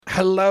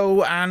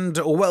Hello and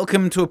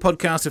welcome to a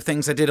podcast of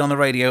things I did on the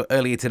radio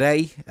earlier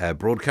today,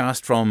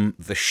 broadcast from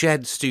the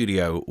Shed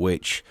studio,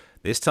 which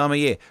this time of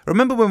year...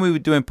 Remember when we were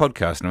doing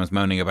podcasts and I was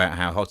moaning about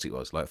how hot it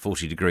was, like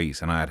 40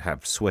 degrees, and I'd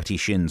have sweaty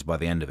shins by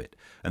the end of it.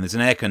 And there's an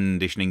air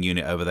conditioning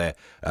unit over there.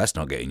 That's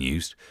not getting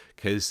used,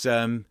 because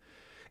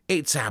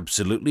it's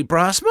absolutely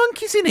brass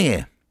monkeys in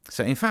here.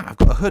 So in fact, I've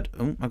got a hood.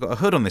 Oh, I've got a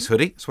hood on this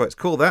hoodie. That's why it's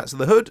called that. So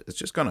the hood has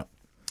just gone up.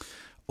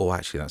 Oh,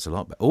 actually, that's a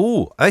lot better.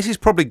 Oh, this is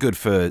probably good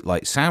for,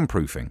 like,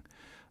 soundproofing.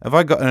 Have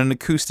I got an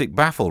acoustic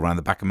baffle around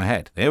the back of my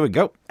head? There we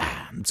go.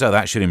 So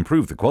that should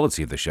improve the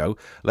quality of the show.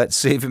 Let's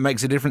see if it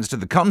makes a difference to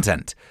the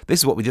content. This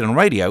is what we did on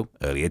radio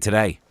earlier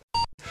today.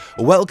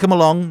 Welcome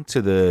along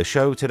to the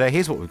show today.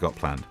 Here's what we've got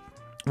planned.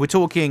 We're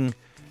talking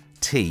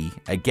tea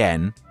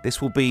again. This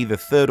will be the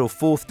third or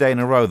fourth day in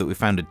a row that we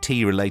found a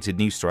tea-related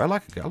news story. I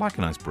like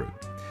a nice brew.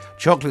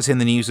 Chocolate's in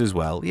the news as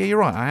well. Yeah, you're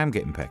right. I am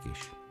getting peckish.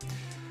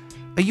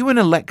 Are you an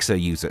Alexa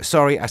user?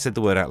 Sorry, I said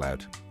the word out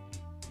loud.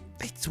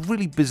 It's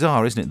really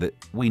bizarre, isn't it, that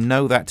we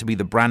know that to be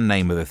the brand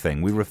name of the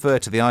thing. We refer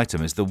to the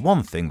item as the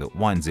one thing that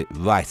winds it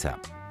right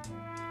up.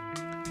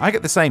 I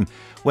get the same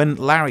when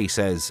Larry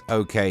says,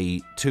 OK,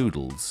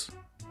 Toodles.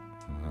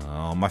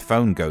 Oh, my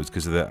phone goes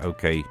because of the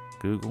OK,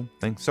 Google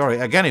thing. Sorry,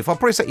 again, if I'll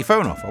probably set your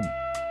phone off.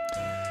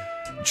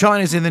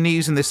 China's in the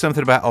news and there's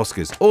something about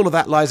Oscars. All of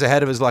that lies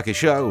ahead of us like a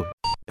show.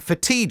 For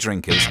tea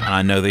drinkers, and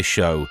I know this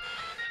show...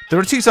 There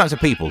are two types of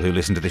people who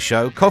listen to this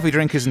show, coffee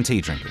drinkers and tea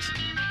drinkers.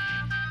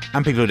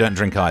 And people who don't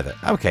drink either.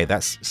 Okay,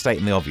 that's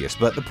stating the obvious.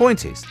 But the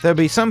point is, there'll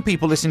be some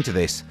people listening to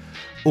this,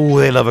 oh,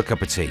 they love a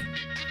cup of tea.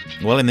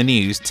 Well, in the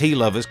news, tea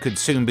lovers could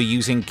soon be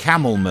using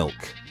camel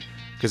milk.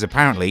 Because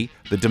apparently,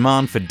 the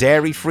demand for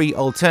dairy-free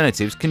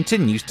alternatives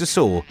continues to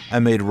soar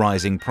amid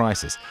rising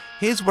prices.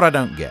 Here's what I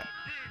don't get.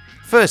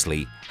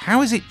 Firstly,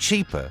 how is it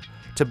cheaper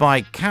to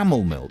buy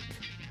camel milk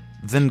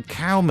than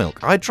cow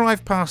milk? I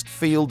drive past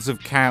fields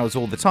of cows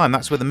all the time.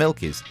 That's where the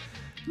milk is.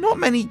 Not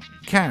many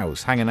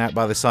cows hanging out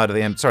by the side of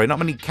the not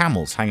many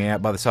camels hanging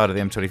out by the side of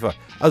the M25,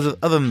 other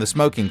than the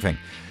smoking thing.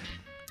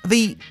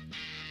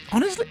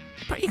 Honestly,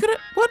 you gotta,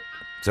 what?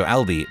 So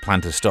Aldi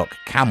plan to stock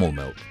camel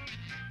milk.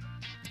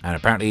 And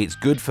apparently it's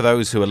good for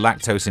those who are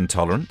lactose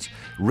intolerant,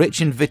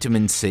 rich in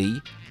vitamin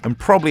C, and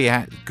probably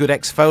a good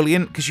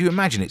exfoliant, because you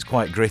imagine it's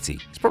quite gritty.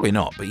 It's probably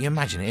not, but you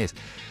imagine it is.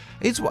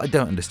 It's what I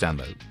don't understand,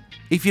 though.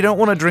 If you don't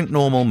want to drink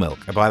normal milk,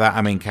 and by that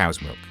I mean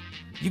cow's milk,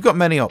 you've got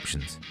many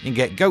options. You can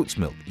get goat's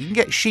milk, you can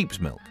get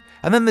sheep's milk,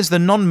 and then there's the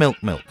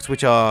non-milk milks,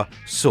 which are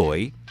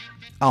soy,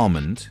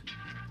 almond,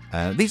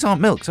 these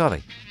aren't milks, are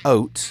they?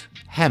 Oat,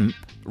 hemp,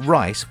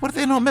 rice, what are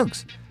they not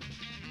milks?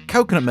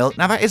 Coconut milk,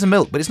 now that is a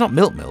milk, but it's not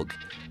milk,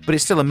 but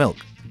it's still a milk.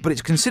 But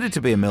it's considered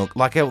to be a milk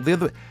like the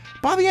other.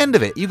 By the end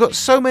of it, you've got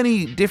so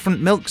many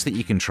different milks that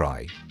you can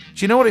try.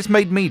 Do you know what it's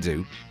made me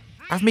do?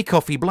 Have me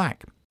coffee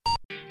black.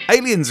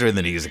 Aliens are in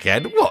the news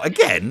again. What,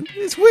 again?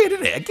 It's weird,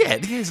 isn't it?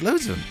 Again? There's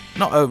loads of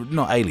them.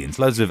 Not aliens,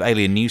 loads of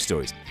alien news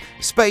stories.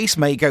 Space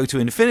may go to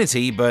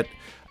infinity, but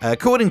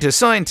according to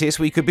scientists,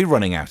 we could be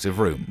running out of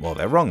room. Well,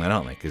 they're wrong then,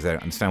 aren't they? Because they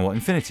don't understand what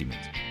infinity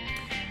means.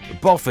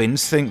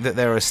 Boffins think that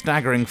there are a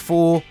staggering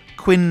 4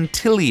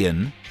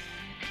 quintillion,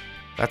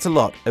 that's a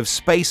lot, of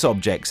space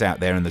objects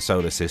out there in the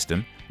solar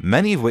system,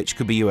 many of which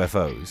could be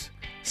UFOs.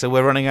 So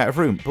we're running out of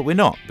room, but we're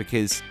not,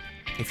 because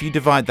if you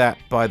divide that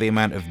by the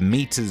amount of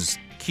meters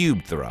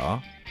cubed there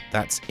are,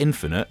 that's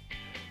infinite,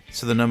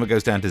 so the number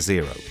goes down to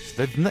 0.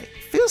 So it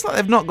feels like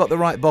they've not got the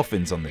right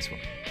boffins on this one.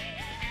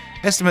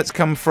 Estimates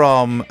come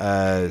from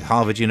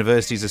Harvard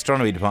University's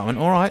astronomy department.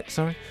 All right,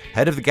 sorry.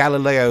 Head of the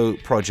Galileo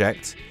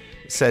project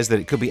says that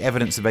it could be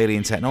evidence of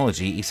alien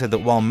technology. He said that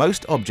while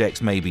most objects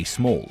may be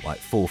small, like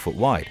 4 foot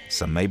wide,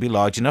 some may be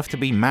large enough to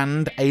be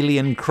manned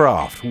alien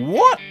craft.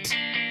 What?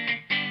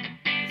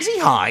 Is he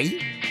high?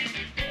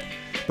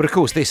 But of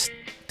course, this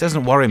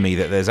doesn't worry me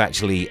that there's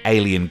actually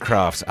alien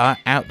crafts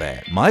out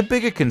there. My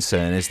bigger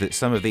concern is that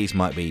some of these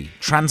might be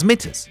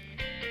transmitters.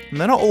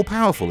 And they're not all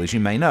powerful, as you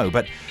may know,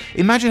 but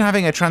imagine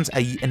having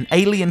an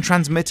alien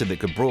transmitter that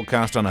could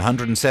broadcast on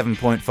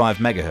 107.5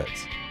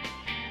 megahertz.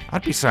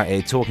 I'd be sat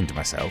here talking to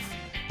myself,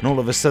 and all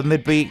of a sudden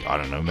there'd be, I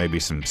don't know,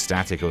 maybe some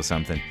static or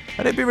something.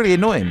 And it'd be really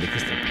annoying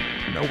because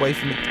there's no way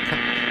for me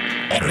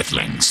to...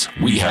 Earthlings,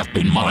 we have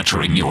been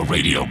monitoring your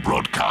radio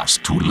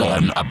broadcast to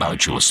learn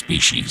about your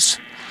species.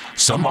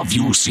 Some of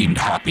you seemed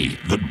happy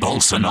that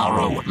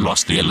Bolsonaro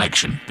lost the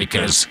election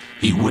because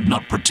he would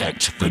not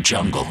protect the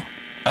jungle.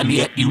 And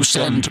yet you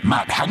send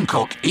Matt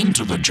Hancock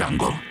into the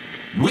jungle.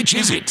 Which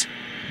is it?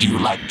 Do you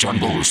like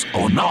jungles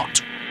or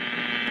not?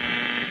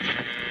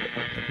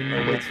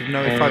 No way to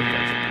know if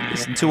I've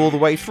listened to all the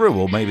way through,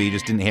 or maybe you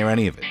just didn't hear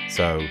any of it.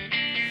 So,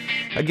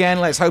 again,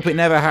 let's hope it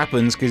never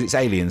happens, because it's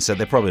aliens, so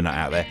they're probably not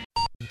out there.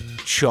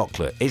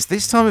 Chocolate. It's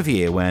this time of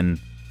year when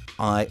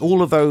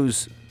all of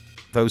those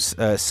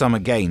summer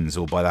gains,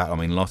 or by that I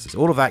mean losses,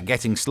 all of that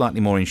getting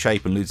slightly more in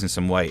shape and losing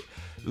some weight,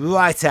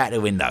 right out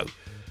the window.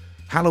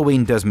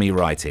 Halloween does me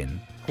right in.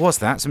 What's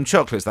that? Some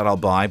chocolates that I'll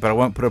buy, but I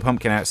won't put a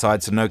pumpkin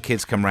outside so no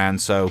kids come round,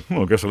 so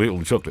I guess I'll eat all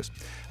the chocolates.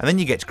 And then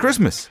you get to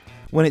Christmas,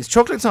 when it's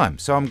chocolate time,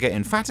 so I'm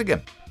getting fat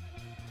again.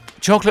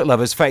 Chocolate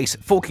lovers face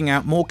forking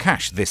out more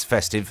cash this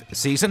festive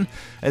season,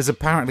 as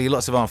apparently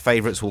lots of our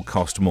favourites will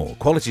cost more.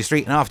 Quality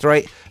Street and After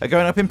Eight are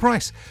going up in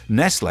price.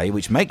 Nestle,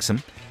 which makes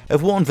them,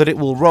 have warned that it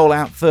will roll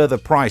out further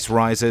price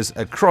rises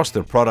across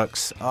the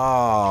products.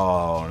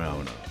 Oh,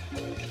 no.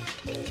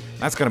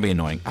 That's going to be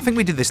annoying. I think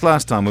we did this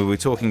last time when we were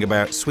talking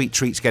about sweet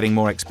treats getting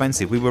more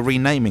expensive. We were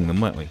renaming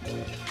them, weren't we?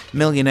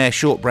 Millionaire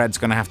shortbread's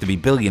going to have to be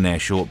billionaire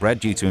shortbread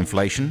due to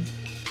inflation.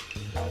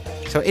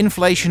 So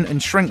inflation and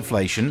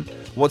shrinkflation,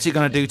 what's it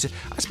going to do to...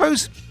 I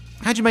suppose,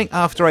 how do you make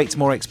After Eights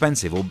more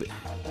expensive? Or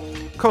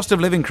cost of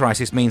living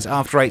crisis means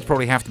After Eights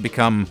probably have to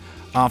become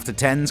After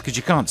Tens, because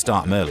you can't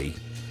start them early.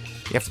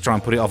 You have to try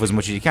and put it off as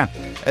much as you can.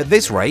 At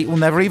this rate, we'll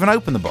never even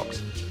open the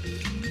box.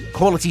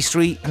 Quality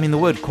Street, I mean, the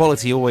word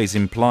quality always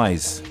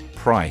implies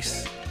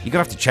price. You're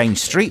going to have to change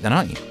street then,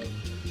 aren't you?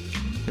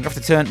 You're going to have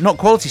to turn, not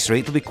Quality Street,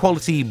 it'll be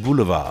Quality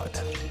Boulevard.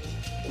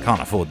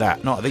 Can't afford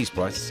that, not at these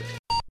prices.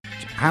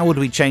 How would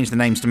we change the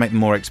names to make them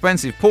more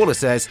expensive? Paula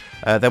says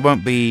they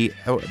won't be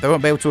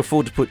able to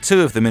afford to put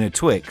 2 of them in a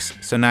Twix,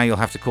 so now you'll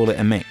have to call it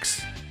a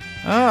mix.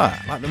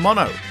 Ah, like the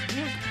mono. Do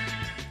you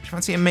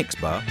fancy a mix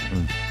bar?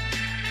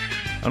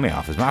 Only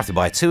half as much. I have to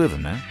buy 2 of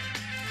them now.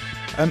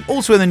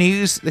 Also in the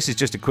news, this is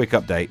just a quick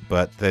update,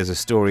 but there's a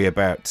story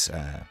about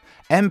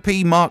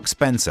MP Mark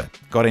Spencer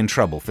got in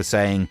trouble for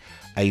saying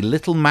a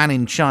little man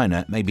in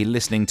China may be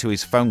listening to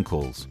his phone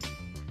calls.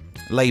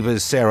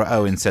 Labour's Sarah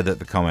Owen said that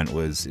the comment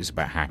is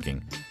about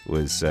hacking,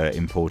 was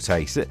in poor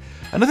taste.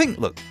 And I think,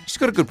 look, she's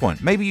got a good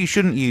point. Maybe you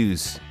shouldn't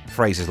use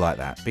phrases like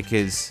that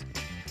because,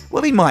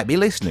 well, he might be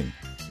listening.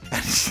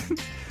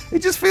 It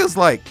just feels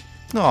like,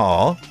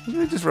 aw,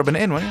 you're just rubbing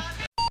it in, won't you?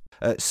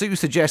 Sue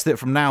suggests that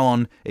from now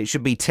on, it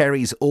should be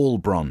Terry's All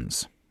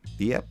Bronze.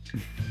 Yep.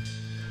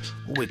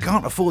 Well, we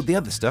can't afford the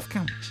other stuff,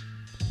 can we?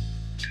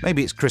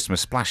 Maybe it's Christmas,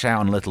 splash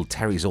out on a little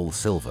Terry's All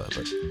Silver,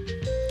 but...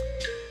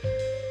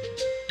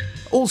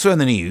 Also in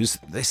the news,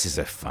 this is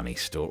a funny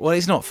story. Well,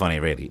 it's not funny,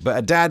 really, but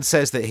a dad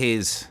says that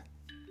his...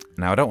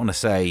 Now, I don't want to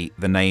say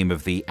the name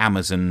of the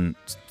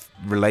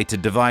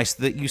Amazon-related device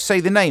that you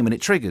say the name and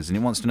it triggers, and it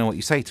wants to know what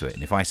you say to it.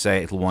 And if I say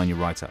it, it'll wind you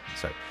right up.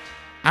 So,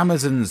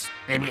 Amazon's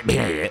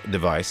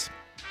device.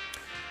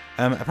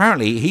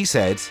 Apparently, he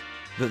said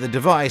that the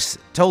device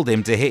told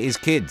him to hit his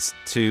kids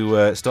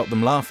to stop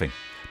them laughing.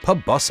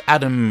 Pub boss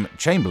Adam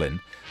Chamberlain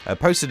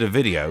posted a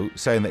video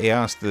saying that he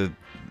asked the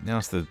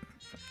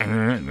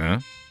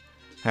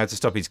how to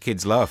stop his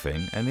kids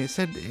laughing, and it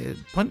said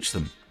punch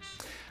them.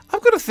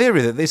 I've got a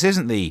theory that this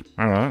isn't the...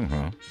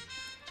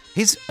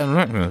 He's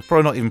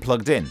probably not even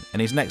plugged in,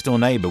 and his next door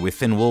neighbour with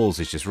thin walls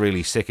is just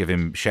really sick of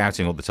him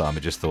shouting all the time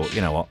and just thought,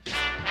 you know what?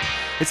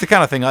 It's the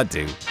kind of thing I'd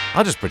do.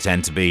 I'll just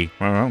pretend to be...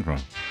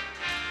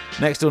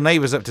 Next door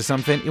neighbour's up to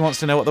something. He wants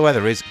to know what the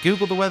weather is.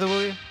 Google the weather,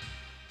 will you?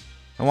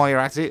 And while you're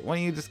at it, why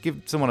don't you just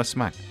give someone a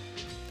smack?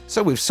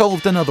 So we've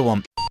solved another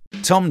one.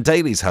 Tom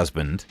Daly's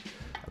husband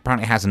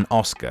apparently has an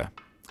Oscar.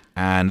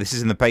 And this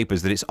is in the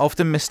papers that it's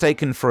often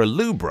mistaken for a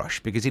loo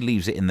brush because he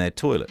leaves it in their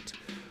toilet.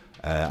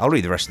 I'll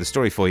read the rest of the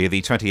story for you.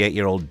 The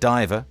 28-year-old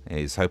diver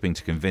is hoping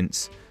to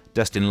convince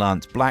Dustin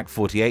Lance Black,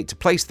 48, to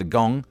place the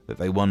gong that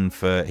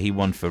he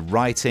won for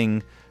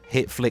writing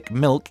hit flick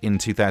Milk in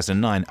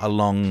 2009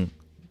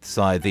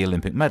 alongside the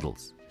Olympic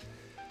medals.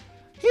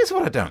 Here's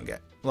what I don't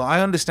get. Well,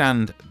 I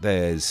understand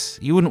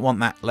you wouldn't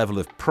want that level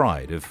of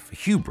pride, of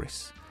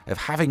hubris, of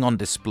having on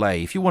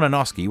display. If you want an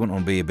Oscar, you wouldn't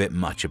want to be a bit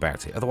much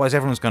about it. Otherwise,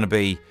 everyone's going to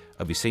be,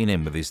 have you seen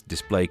him with his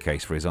display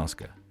case for his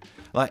Oscar?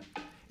 Like,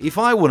 if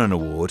I won an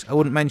award, I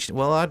wouldn't mention it.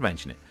 Well, I'd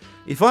mention it.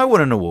 If I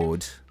won an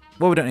award,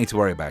 well, we don't need to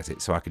worry about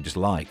it, so I could just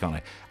lie,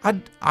 can't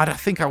I? I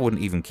think I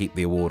wouldn't even keep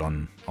the award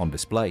on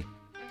display.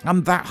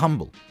 I'm that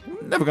humble.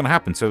 Never going to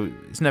happen, so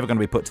it's never going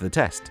to be put to the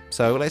test.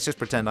 So let's just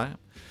pretend I am.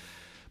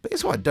 But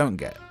here's what I don't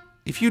get.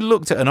 If you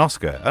looked at an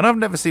Oscar, and I've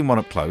never seen one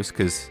up close,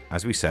 because,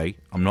 as we say,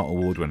 I'm not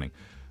award-winning,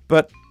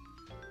 but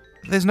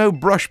there's no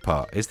brush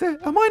part, is there?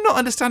 Am I not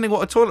understanding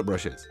what a toilet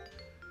brush is?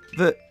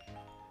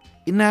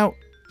 Now,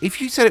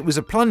 if you said it was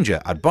a plunger,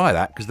 I'd buy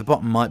that, because the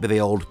bottom might be the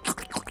old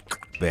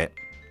bit.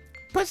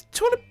 But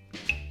toilet...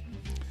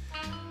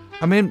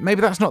 I mean,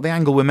 maybe that's not the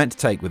angle we're meant to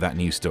take with that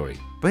news story.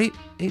 But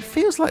it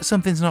feels like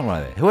something's not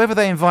right there. Whoever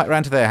they invite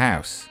round to their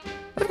house,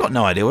 they've got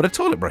no idea what a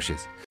toilet brush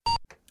is.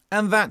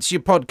 And that's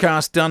your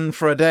podcast done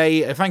for a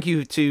day. Thank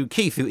you to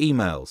Keith who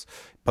emails.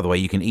 By the way,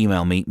 you can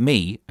email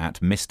me at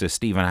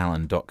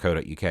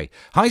mrstephenallen.co.uk.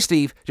 Hi,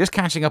 Steve. Just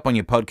catching up on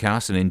your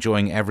podcast and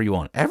enjoying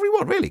everyone.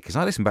 Everyone, really? Because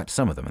I listen back to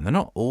some of them, and they're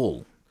not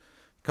all.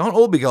 Can't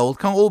all be gold.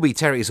 Can't all be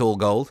Terry's All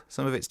Gold.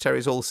 Some of it's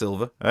Terry's All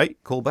Silver. Hey,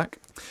 call back.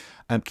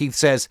 Keith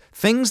says,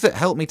 things that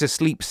help me to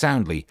sleep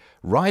soundly.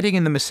 Riding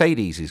in the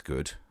Mercedes is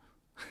good.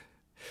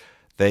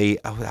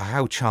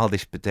 How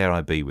childish dare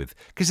I be with?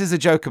 Because there's a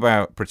joke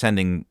about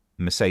pretending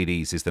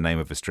Mercedes is the name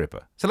of a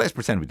stripper. So let's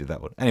pretend we did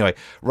that one. Anyway,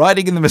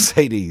 riding in the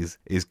Mercedes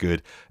is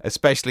good,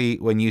 especially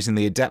when using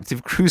the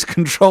adaptive cruise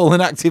control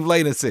and active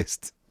lane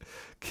assist.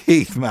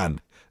 Keith, man.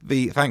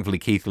 Thankfully,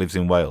 Keith lives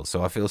in Wales,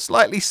 so I feel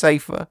slightly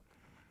safer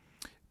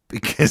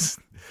because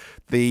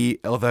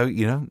although,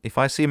 if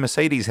I see a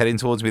Mercedes heading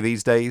towards me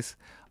these days,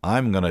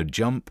 I'm going to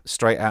jump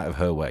straight out of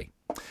her way.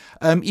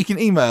 You can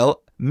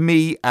email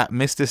me at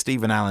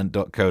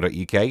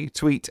mrstephenallen.co.uk,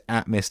 tweet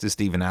at Mr.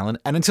 Stephen Allen,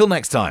 and until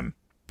next time,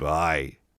 bye.